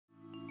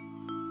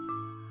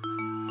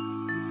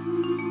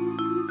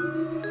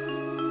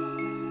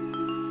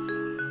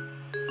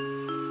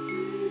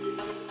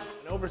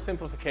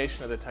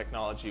oversimplification of the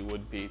technology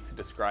would be to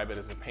describe it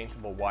as a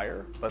paintable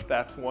wire, but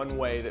that's one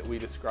way that we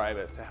describe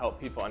it to help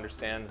people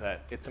understand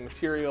that it's a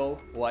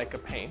material like a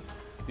paint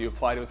that you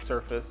apply to a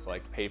surface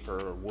like paper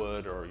or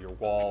wood or your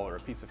wall or a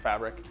piece of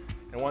fabric,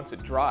 and once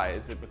it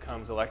dries it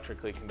becomes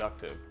electrically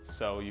conductive.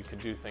 So you can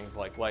do things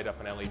like light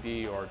up an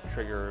LED or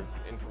trigger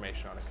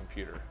information on a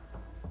computer.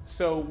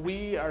 So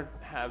we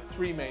have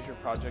three major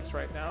projects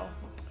right now.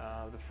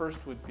 The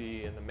first would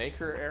be in the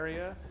maker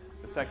area,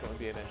 the second would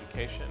be in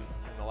education,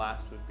 and the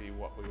last would be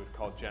what we would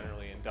call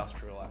generally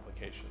industrial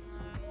applications.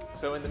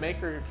 So in the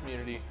maker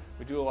community,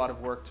 we do a lot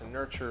of work to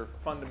nurture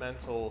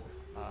fundamental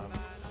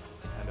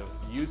kind of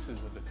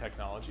uses of the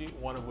technology,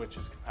 one of which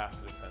is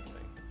capacitive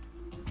sensing.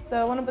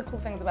 So one of the cool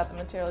things about the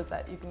material is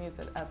that you can use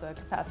it as a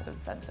capacitive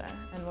sensor,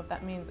 and what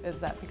that means is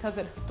that because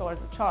it stores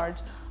a charge,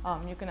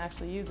 you can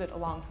actually use it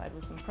alongside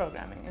with some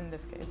programming, in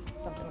this case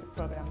something like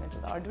programmed into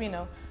the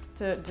Arduino,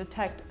 to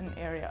detect an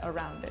area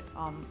around it.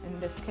 In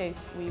this case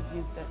we've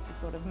used it to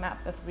sort of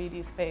map the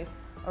 3D space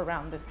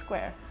around this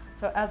square.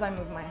 So as I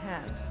move my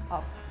hand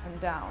up and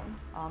down,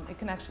 it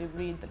can actually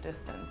read the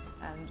distance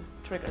and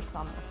trigger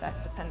some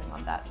effect depending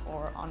on that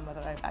or on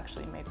whether I've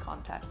actually made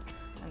contact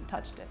and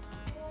touched it.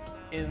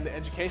 In the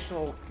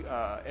educational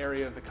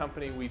area of the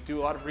company, we do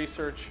a lot of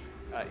research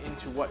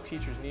into what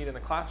teachers need in the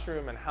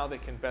classroom and how they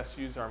can best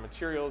use our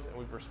materials, and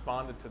we've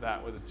responded to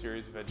that with a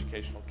series of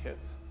educational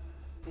kits.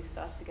 We've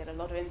started to get a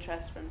lot of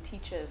interest from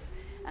teachers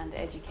and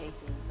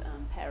educators,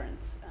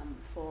 parents,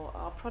 for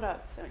our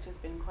products, which has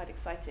been quite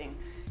exciting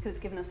because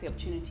it's given us the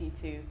opportunity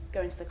to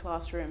go into the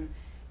classroom,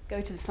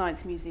 go to the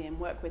Science Museum,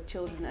 work with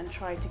children and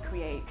try to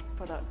create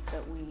products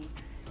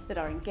that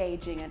are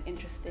engaging and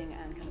interesting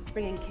and kind of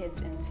bringing kids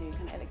into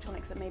kind of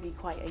electronics at maybe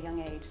quite a young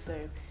age. So,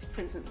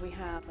 for instance, we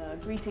have a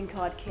greeting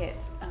card kit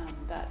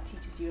that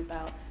teaches you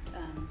about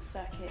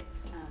circuits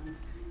and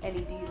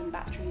LEDs and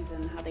batteries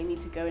and how they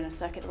need to go in a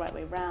circuit the right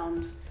way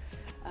round,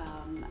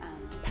 and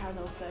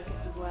parallel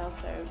circuits as well.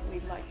 So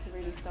we'd like to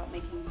really start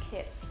making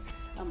kits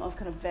of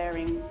kind of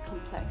varying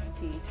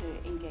complexity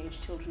to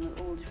engage children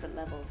at all different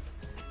levels.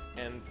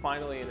 And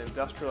finally, in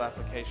industrial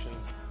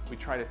applications, we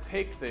try to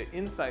take the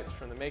insights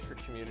from the maker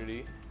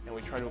community and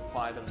we try to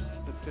apply them to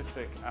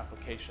specific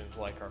applications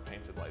like our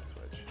painted light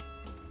switch.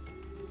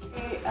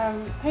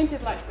 The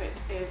painted light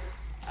switch is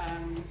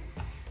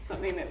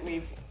something that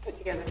we've put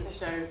together to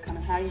show kind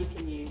of how you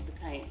can use the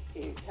paint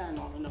to turn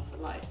on and off a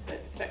light. So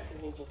it's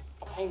effectively just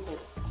a painted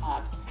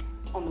pad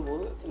on the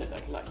wall to look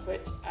like a light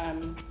switch.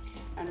 And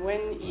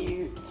when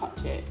you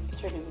touch it, it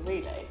triggers a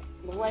relay.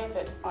 The way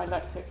that I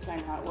like to explain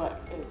how it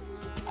works is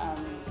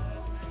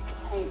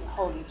the paint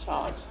holds a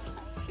charge.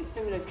 It's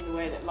similar to the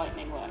way that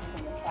lightning works,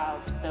 and the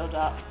clouds build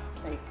up,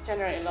 they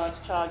generate a large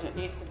charge, it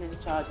needs to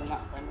discharge, and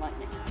that's when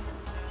lightning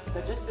happens.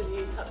 So just as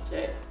you touch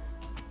it,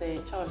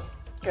 the charge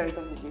goes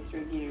obviously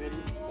through you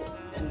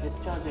and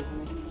discharges,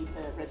 and the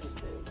computer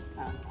registers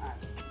and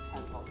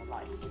turns on.